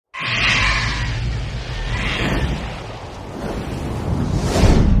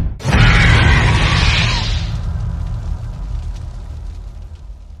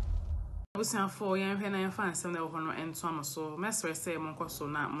Busia for young pen and fans and the honor and some so master say monko so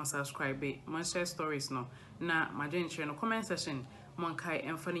na must subscribe mon share stories no na my join no comment section monkai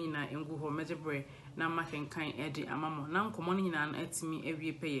and funny na nguho mejebre na making kind Eddie amamo na nkomo na etimi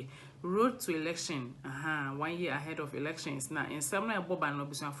ewie pay road to election 1 year ahead of elections na in some na boba no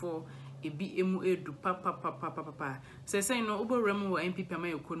busia for ebi emu edu papa say no oboremu wo MPP ma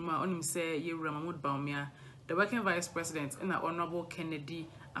yekonuma onim say yewura Mahmoud Bawumia the working vice president and honorable Kennedy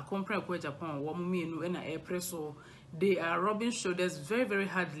Agyapong Agyapong Wamuminu and Airpresso, they are rubbing shoulders very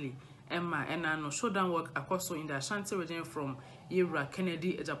hardly. Emma and no showdown work across in the Ashanti region from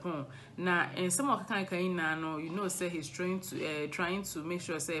Kennedy Agyapong. Now, in some of no, say he's trying to make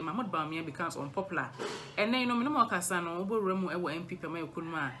sure say Mahmoud Bawumia becomes unpopular. And then no more Kasano, Obo Remu Ewa MP Pama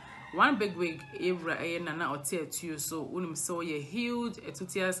Kunma. One big wig Ira Nana or Tier 2, so unim so ye huge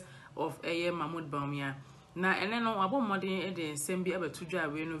enthusiast of Mahmoud Bawumia. Na eneno abo modern e nsem bi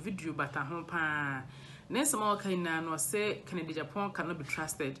abatudwa we no video bata ho pa na nsem o kan na no say Kennedy Agyapong cannot be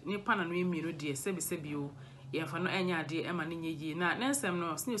trusted ni pa na no emiru de sebi o ye fa no anya ade e ma ne nyeyi na nsem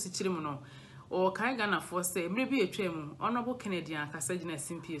no se osi kire mu no o kan Ghana for say mre bi etwam honorable Kennedy akasa gina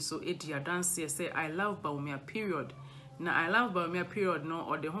simpie so e dia dance say I love Bawumia period na I love Bawumia period no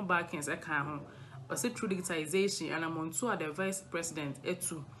or the home backings e kan ho o say through digitization and amonto the vice president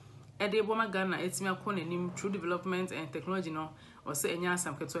etu Edeboma Ghana etimi akonenim through development and technology no or say enya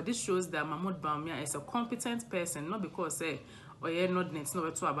asam keto. This shows that Mahmoud Bawumia is a competent person, not because say oye not net no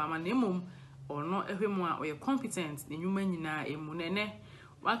to abama nemum or no ehwemu a oye competent ne nyuma nyina emunene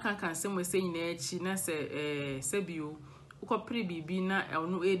waka kan sem we say nyina echi na say sebio ukopre bibi na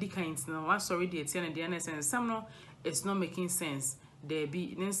no edi kind na wa sorry de etia na de na sense some no it's not making sense there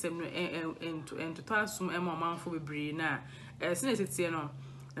be nsem no to asum ema manfo bebre na sinetete no.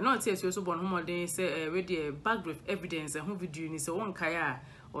 And not say so born home say ready backed with evidence and video ni say one kaya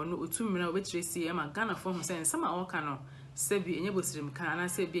or no 2 million which they see am Ghana form saying some all cano say be enable stream can and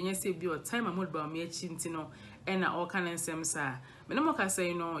say be or time Mahmoud Bawumia chintino and all can and some sa. Menamoka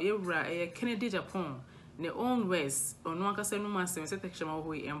say no yewra Kennedy Agyapong ne own ways or no one say no man say section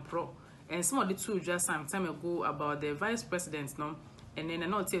and pro and some of the two just some time ago about the vice president no and then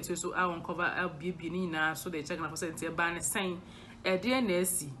not say so I won't cover LBB na so they check na for say ban sign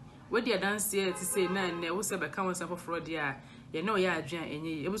DNSC where the dance here to say na ne wo se be ka won for fraud ya ye no ya adwan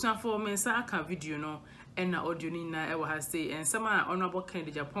enye ebusan for men sa aka video no and na audio ni na e wo ha say and some honorable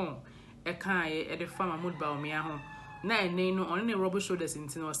Kennedy Agyapong e kan ye de farmer Mahmoud Bawumia ho na ene no on ne rubber shoulders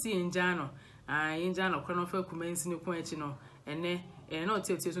intino see enja no enja no kro no fa kumansi ni ko echi no ene no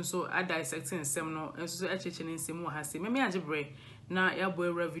tietie so a dissecting nsem no enso so echeche ni nsem wo ha say me agibre na ya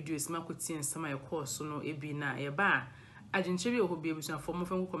boy videos makoti nsem ya course no ebi na ye ba Agenchiri oho bi ebusan for mo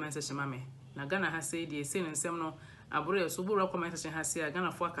fengu comment section mame na Ghana ha say dey say nsem no abure so buru comment section ha say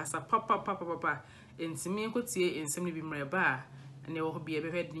Ghana for akasa papa entimi enkotie nsem no bi mre ba na oho bi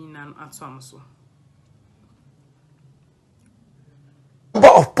ebehwedi na ato am so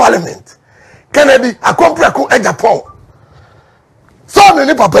of Parliament Kennedy Agyapong so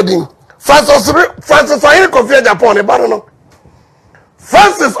ni papa din Francis Ohiri Kofi Agyapong e ba no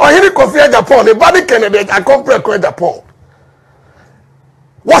Francis Ohiri Kofi Agyapong e ba Kennedy Agyapong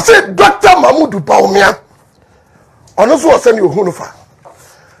was it Dr. Mahmoud Bawumia? Onoso was send you hunufa.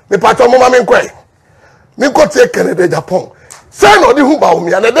 Me pato mo mama nkwe. Me ko take Kennedy Agyapong. Say no di hu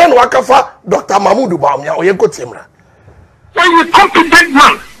Bawumia na den wakafa Dr. Mahmoud Bawumia o ye ko timra. When you competent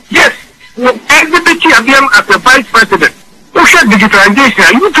man, yes, you exhibit him as a vice president. You should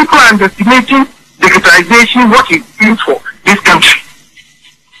digitalization. You people are underestimating digitalization, what it means for this country.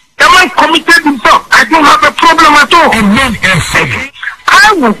 The man committed himself. I don't have a problem at all. And then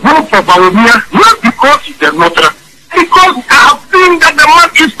I will vote for Bawumia not because he's a Notre, because I have seen that the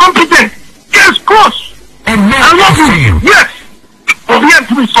man is competent. Yes, of course. And I love him. Yes. For him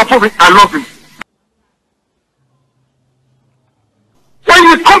to be supported, I love him. When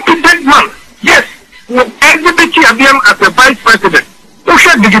you competent man, yes, you exhibit him as a vice president. You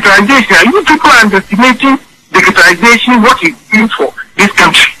should digitalization. You people are underestimating digitalization, what it means for this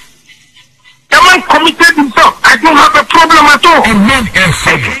country. The man committed himself. I don't have a problem at all. And then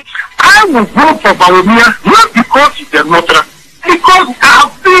I will vote for Bawumia not because he's a Notre, because I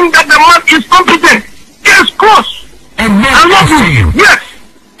have seen that the man is competent. Yes, of course. And I love him. Yes.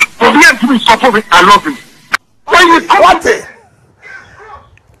 For him to be supported, I love him. When you what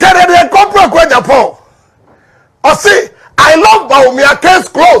Kennedy Agyapong. I see, I love Bawumia, case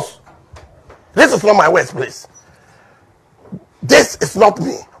closed. This is not my words, please. This is not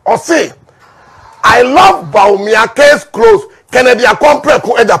me. I see, I love Bawumia, case closed. Kennedy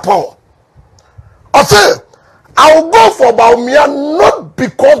Agyapong. I say, I will go for Bawumia not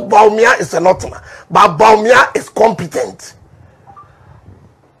because Bawumia is a Northerner, but Bawumia is competent.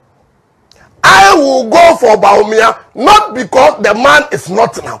 I will go for Bawumia not because the man is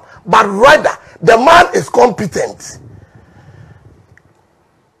Northerner, but rather the man is competent.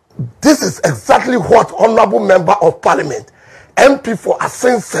 This is exactly what Honorable Member of Parliament, MP for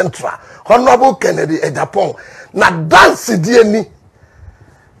Asin Central, Honorable Kennedy Agyapong, na dance ni.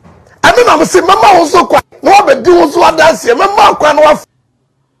 I mean, I'm saying, Mama also quite no be do also dance here. Mama quite no.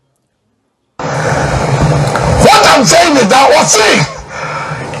 What I'm saying is that what's saying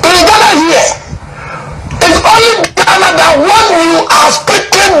in Ghana here, it's only Ghana that when you are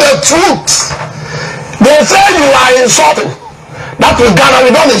speaking the truth, they say you are insulting. That is Ghana, we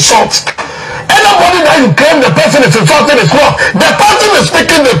don't insult. Anybody that you claim the person is insulting is wrong. The person is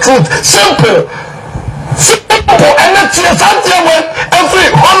speaking the truth. Simple. Simple. And that's something when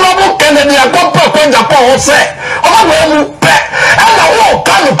every Honorable Kennedy Agyapong say, oh, we pay. And the whole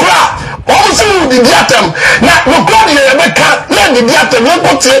kind of crowd. Also, the diatem. Now, the crowd in America, let the diatem. Let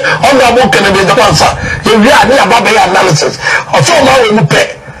me say, Honorable Kennedy Agyapong say, you are the about the analysis. Also, now we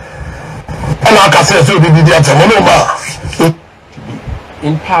pay. And I can say, so the diatem.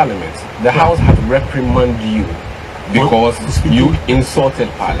 In Parliament, the House had to reprimand you because you insulted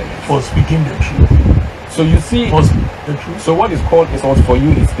Parliament. For speaking the truth. So you see, the truth. So what is called insult for you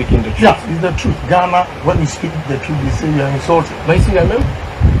is speaking the truth. Yeah, it's the truth. Ghana, when you speak the truth, they say you are insulted. But you see, I mean,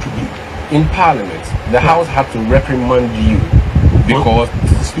 in Parliament, the House had to reprimand you because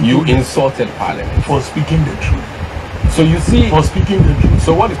you insulted Parliament. For speaking the truth. So you see, for speaking the truth.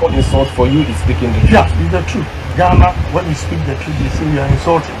 So what is called insult for you is speaking the truth. Yeah, it's the truth. Ghana, when you speak the truth, they say you are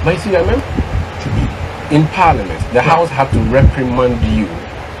insulted. But you see, I mean, in Parliament, the House had to reprimand you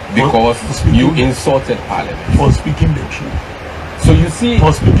because you insulted Parliament. For speaking the truth. So you see,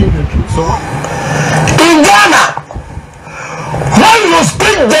 for speaking the truth. So in Ghana, when you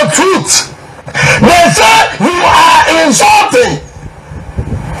speak the truth, they say you are insulting.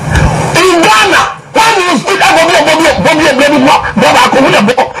 In Ghna, when you speak,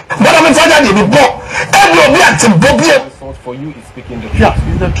 insult for you is speaking the truth. Yeah,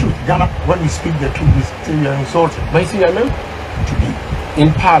 it's the truth. Ghana, when you speak the truth, they say you are insulted. But you see, I mean,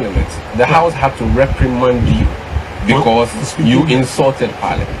 in Parliament, the House had to reprimand you because you insulted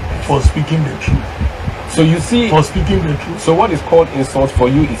Parliament. For speaking the truth. So you see, for speaking the truth. So what is called insult for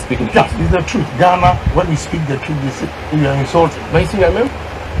you is speaking the truth. Yeah, it's the truth. Ghana, when you speak the truth, they say you are insulted. But you see, I mean,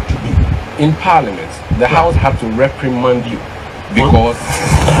 in Parliament, the House had to reprimand you because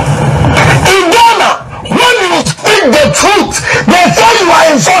in Ghana, when you speak the truth, they say you are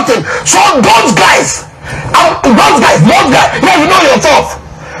insulting. So those guys, yeah, you know yourself.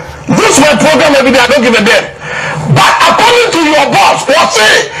 This is my program every day, I don't give a damn. But according to your boss, what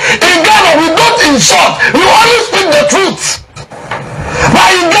say, in Ghana we don't insult, we only speak the truth.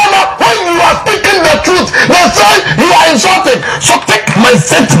 But in Ghana, when you are speaking the truth, they say you are insulting. So take my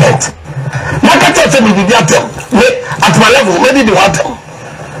statement. Like I said, at my level, maybe they want them.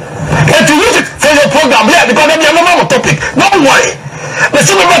 And to use it for your program, yeah, because they are no more topic. Don't worry. But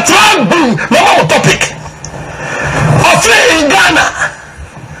see, we will try and boom, no more topic. I say in Ghana,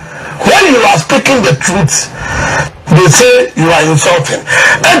 when you are speaking the truth, they say you are insulting.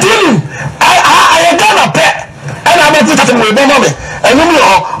 And tell you, I Ghana pet, and I bet it's with my mommy, and you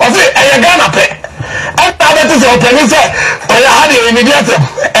know, I say I Ghana pet. And I bet it's open, he said, I had it immediately,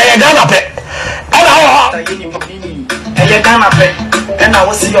 I Ghana pet. And I Ghana pet, and I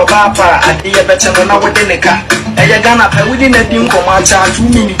will see your papa at the better than I would in the car. I Ghana pet within a dim for my child 2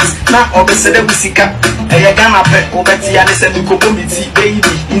 minutes, now obviously we see cat. I Ghana pet, Obetian said you could be baby,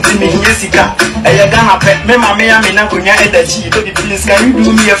 into me, Jessica. I Ghana pet, Mamma, me, I'm not going to add that she told the police, can you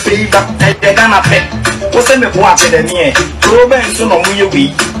do me a favor? I Ghana pet, what's a me watching the near? Robin, so no,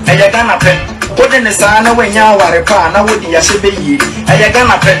 we, I Ghana pet. What in the sun when you are a pan, I would be a shebe. I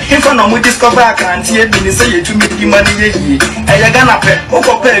Ghana pet, if I know we discover I can't hear me say to make the money. I Ghana pet, or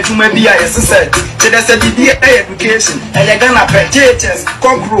compared to maybe I said, they said the education. I Ghana pet, JHS,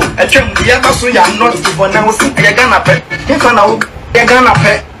 Cockroach, a chunk, the other so I'm not even now. I Ghana pet, if I know I Ghana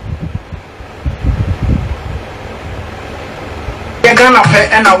pet. I Ghana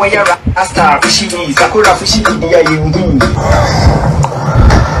pet, and I wear a star, she is a cool of she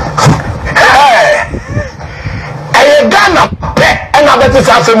Ghana pet and I bet it's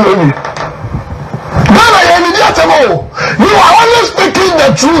assembly. Ghana, you are only speaking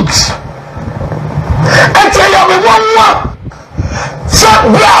the truth. And say you have one more. Sir,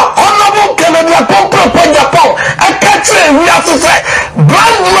 Honorable Kennedy Agyapong, I can't say we have to say,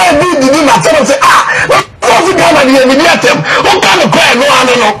 brand new did not say, what's Ghana the immediate? What kind of cry? No, I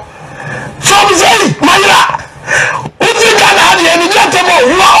don't know. So we say, Maya,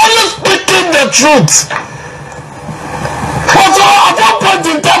 truth. But at one point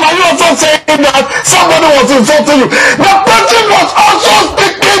in time, are you also saying that somebody was insulting you? The person was also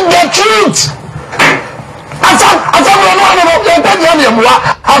speaking the truth.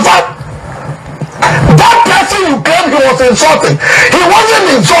 That person you claim he was insulting, he wasn't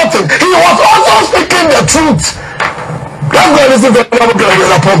insulting, he was also speaking the truth. Let's go and listen to the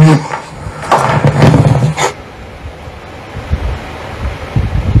problem.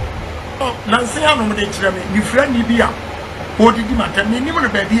 Nancy, I know the German, you friend Libya, what did you matter? Minimum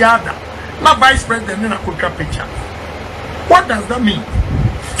of the other, not vice president in a quick picture. What does that mean?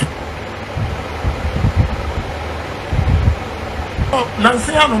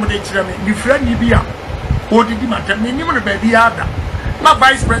 Nancy, I know the German, you friend Libya, what did you matter? Minimum of the other, not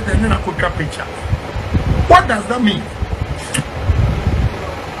vice president in a quick picture. What does that mean?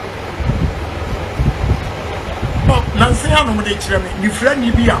 Nancy, I know the German, you friend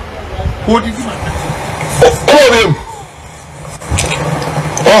Libya. What did you matter?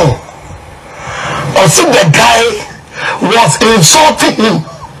 I see the guy was insulting him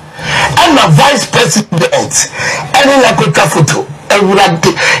and the vice president and in a quick photo.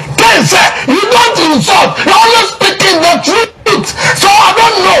 Can say you don't insult, you're only speaking the truth. So I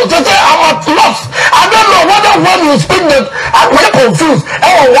don't know. They say I'm at loss. I don't know whether when you speak that I'm confused.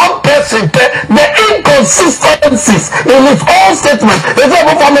 And one person, the inconsistencies in his own statement. They say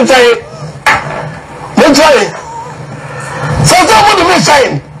before me say. So somebody be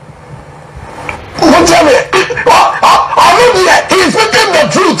saying, he is speaking the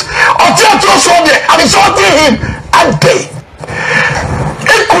truth. I'm insulting him. And they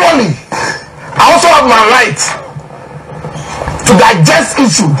equally, I also have my right to digest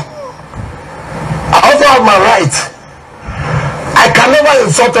issue. I also have my right. I can never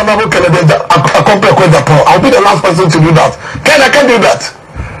insult another Canadian. I'll be the last person to do that. I can't do that.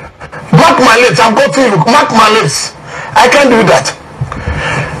 Mark my lips, I'm going to you. Mark my lips. I can't do that.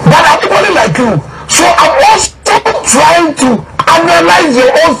 But I'm equally like you. So I'm also trying to analyze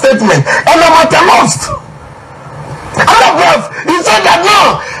your own statement. And I'm at a loss. Other breath, he said that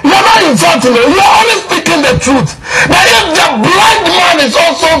no, you're not insulting me. You're only speaking the truth. That if the blind man is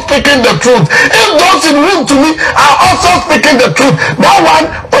also speaking the truth, if those in room to me are also speaking the truth, that one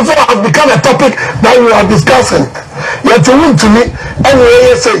also has become a topic that we are discussing. You're to room to me,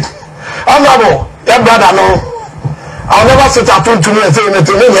 anyway, you say. Honorable, your brother, no. I'll never sit at home to me and say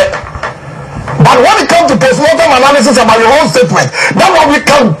anything yet. But when it comes to postmortem analysis about your own statement, that one we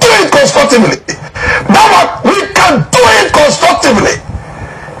can do it constructively. That one we can do it constructively.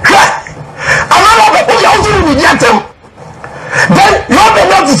 Another people you also reject them. Then you have the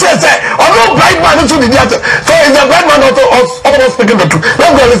one to say, oh no, blind man into the theater. So is the blind man also speaking the truth?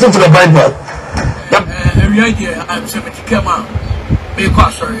 Let's go listen to the blind man. Every idea I'm saying to come out.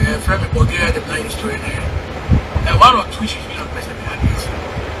 Because sorry, from the blind story there. One or two issues we have present behind this.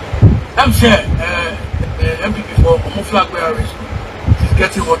 I'm saying, before flag bearers is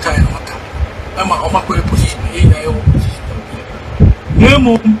getting hotter and hotter. I'm a position in a position. No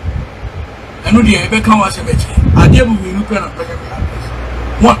more. I know the Rebecca was a better. I dare we look at present behind this.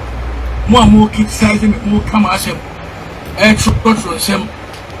 One more criticizing more come as him. And so some.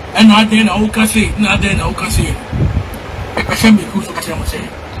 And I then I can say, not then I can say. I can be good for what say.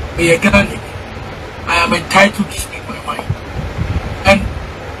 I am entitled to speak my mind. And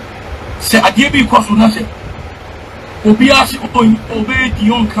say I dare be because of nothing. Obias obey the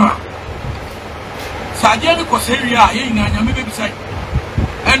young car. Sadian was area in a maybe beside.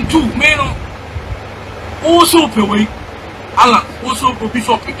 And two men also pay away. Alan also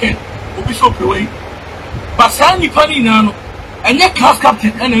Bishop again, Bishop away. But Sandy Panino and your class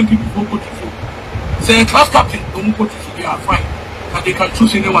captain and MP before go to food. Say class captain, don't go to food, you are fine. But they can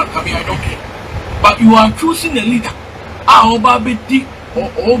choose anyone, I mean, I don't care. But you are choosing a leader. Ah, Obabiti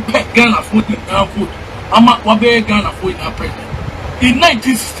or Pet Ghana food in our food. I'm at Wabe Ghana food in our president. In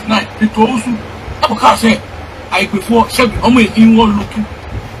 1969, it also, I say, I before Chevy, only in one looking.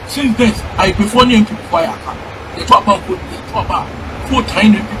 Since then, I before name people fire. The top about food, the top about 4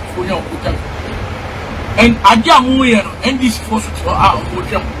 tiny people for your hotel. And Agyapong and this force to our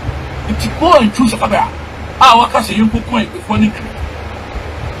hotel. It's go and choose a career. I can say you could point before the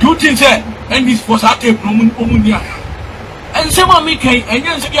do you think that and this was at a Bawumia and some of me came and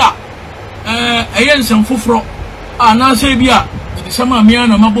yes, yeah, I some fufro and I say, yeah, the summer me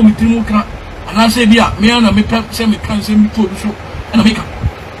and a mabo Timuka and I say, yeah, me and a me pep semi can send me to the show and a maker.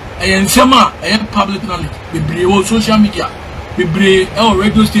 And summer, I have public knowledge, we bring social media, we bring our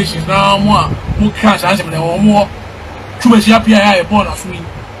radio stations now more cash as more too much happy. I born as me.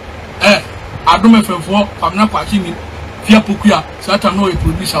 I don't know if I'm not watching it. Fia Pokuya, Satan no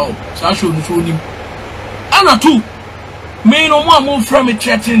producer, Sasho Nunim. Anna too. May no more from a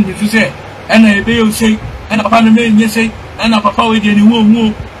chatting, if you say, and a bail say, and a partner may say, and a papa with any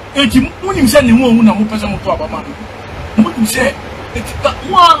woman. And you wouldn't send the woman who person to our man. What you say? It's that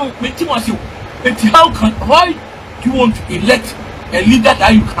one make you ask you. Why do you want to elect a leader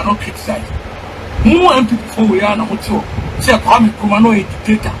that you cannot criticize? More MP before we are not sure. Say Kwame Nkrumah no a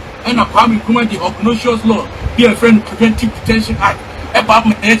dictator, and a Kwame Nkrumah the obnoxious law, be a friend preventive detention act, about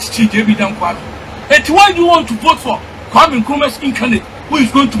my HTJB down Kwame. And why do you want to vote for Kwame Nkrumah's incarnate, who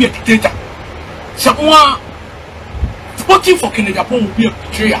is going to be a dictator? Someone voting for Agyapong will be a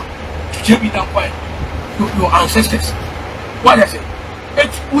betrayer to JB down Kwame, your ancestors. What I say?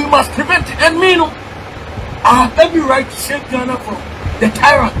 We must prevent it. And me, I have every right to save Ghana from the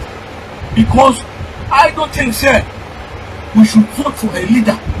tyrant, because I don't think, sir, we should vote for a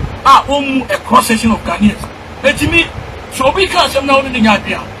leader. A cross section of Ghanaians. And to me, so we can't say now in the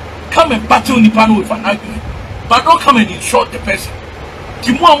idea. Come and battle the panel with an argument, but don't come and insult the person.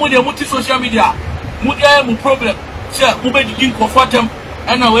 Timua Mudia multi social media, Mudia mu problem. Sir, who made the king comfort them,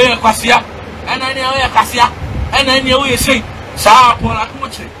 and away a Cassia, and I know a Cassia, and I know you say, Sa Pola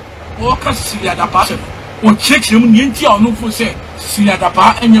Moche, or Cassia da Passion, or check him Yinti or no for say, Sia da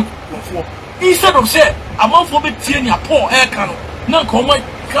Pa and your for. Instead of say, a month for me, Tia, poor air canoe, no common,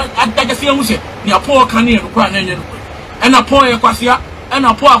 I guess you say, near poor Canadian, and a poor Cassia, and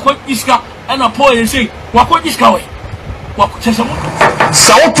a poor Iska, and a poor and say, what is going? What says someone?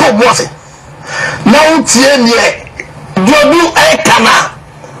 So was it? Now, Tia, do a cana,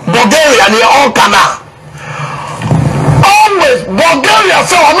 Bulgaria, near all cana. Always Bulgaria,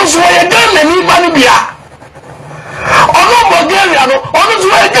 so on this way again, and anybody. Oh no, Bulgaria, on this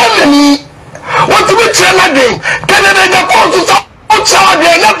way again, what to be trained again? Canada, the court is outside the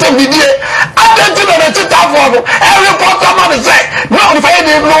elected video. I don't know the Tita for every part of money say, no, if I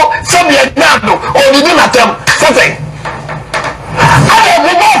didn't know, some yet now, or didn't attempt something. I have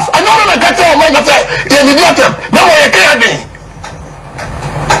the boss, I know the catcher of my say, you didn't attempt, no way again.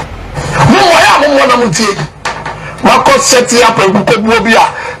 No, I have one of them. Marco set up a good movia,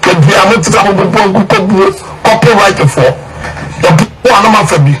 the Biamet copyright for the poor animal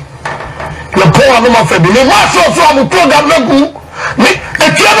fabi. The poor animal fabi. The master of the program Nagu, the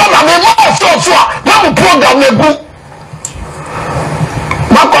children of the master of the program Nagu.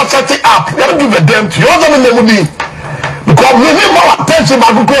 Marco set it up, let me give a damn to you. Other than the movie, because we need more attention,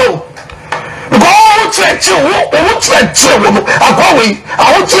 Marco. Because I won't let you, I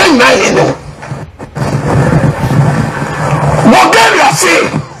won't train my. Bulgaria say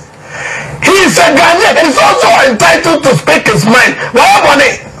he is a Ghanaian and is also entitled to speak his mind. Whatever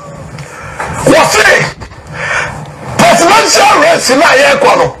it was say presidential race in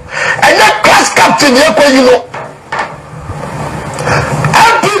Agyapong and that class captain you know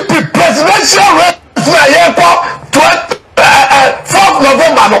MPP presidential race in Agyapong 4th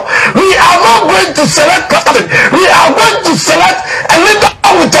November. We are not going to select captain. We are going to select a leader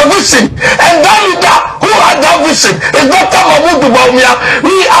with a vision, and that leader who has that vision is Dr. Bawumia.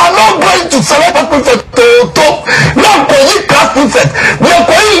 We are not going to select a prefect to not class prefect. We are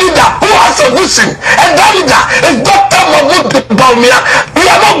going leader who has a vision, and that leader is Dr. Bawumia. We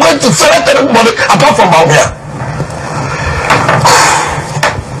are not going to select anybody apart from Bawumia.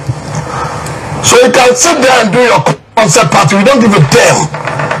 So you can sit there and do your concert party. We don't give a damn.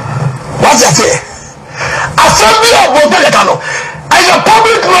 What's that say? Assembly of Bulgaria. And your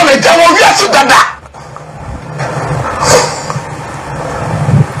public knowledge, I will get you that.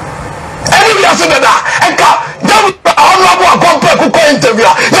 Anyway, I said that. And then honorable compare who call interview.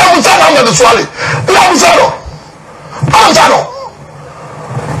 Yeah, we said I'm going to swallow. Yeah, we said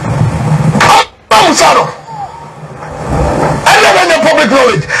and then the public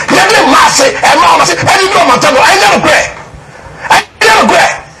knowledge. Yeah, they must say, and mama say, and you know my table. I never pray.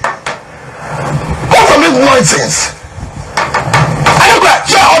 What from this nonsense?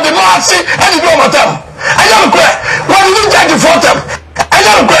 All the mercy and you know my time. I never cry. When you didn't take the front time, I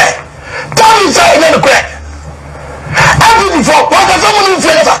never cry. Tell me, sir, I never cry. Every before, what does someone who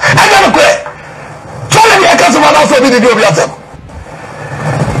says, I never cry. Tell me, I can't someone else will be the deal of your time.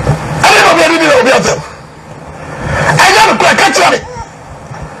 I never be a deal of your time. I never cry, catch me.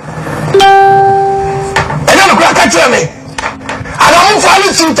 I never cry, catch me. And I'm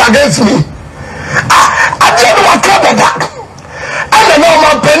filing suit against me. I don't know what kind of that. I know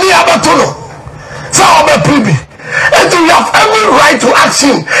my penny abatono. So I'm a privy. And you have every right to ask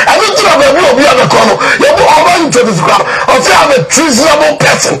him. And if you have a view of the other corner, you go over into this ground. Or say I'm a treasonable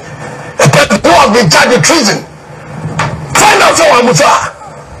person. A person who has been charged with treason. Find out how I'm with her.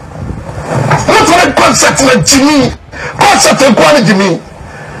 Not for a concept like Jimmy. concept and quality me.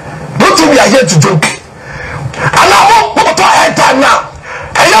 Don't think we are here to joke. And I won't put our time now.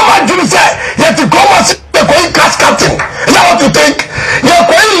 I am my dream say, you have to come and see the Queen Class Captain. And I want to think, you are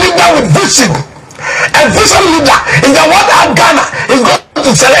Queen leader with vision. A vision leader is the one that Ghana is going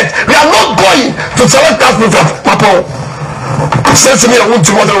to select. We are not going to select us before Papa. Since me, I want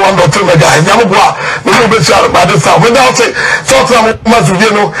to mother one or two guys. Never go out. We will be sure about this. Without say, something much,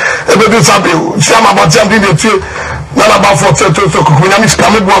 you know, a baby Sabi, some about jumping the tree, none about 4 so when I'm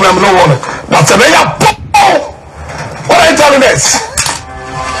coming, I'm no one. That's a very what are you telling us?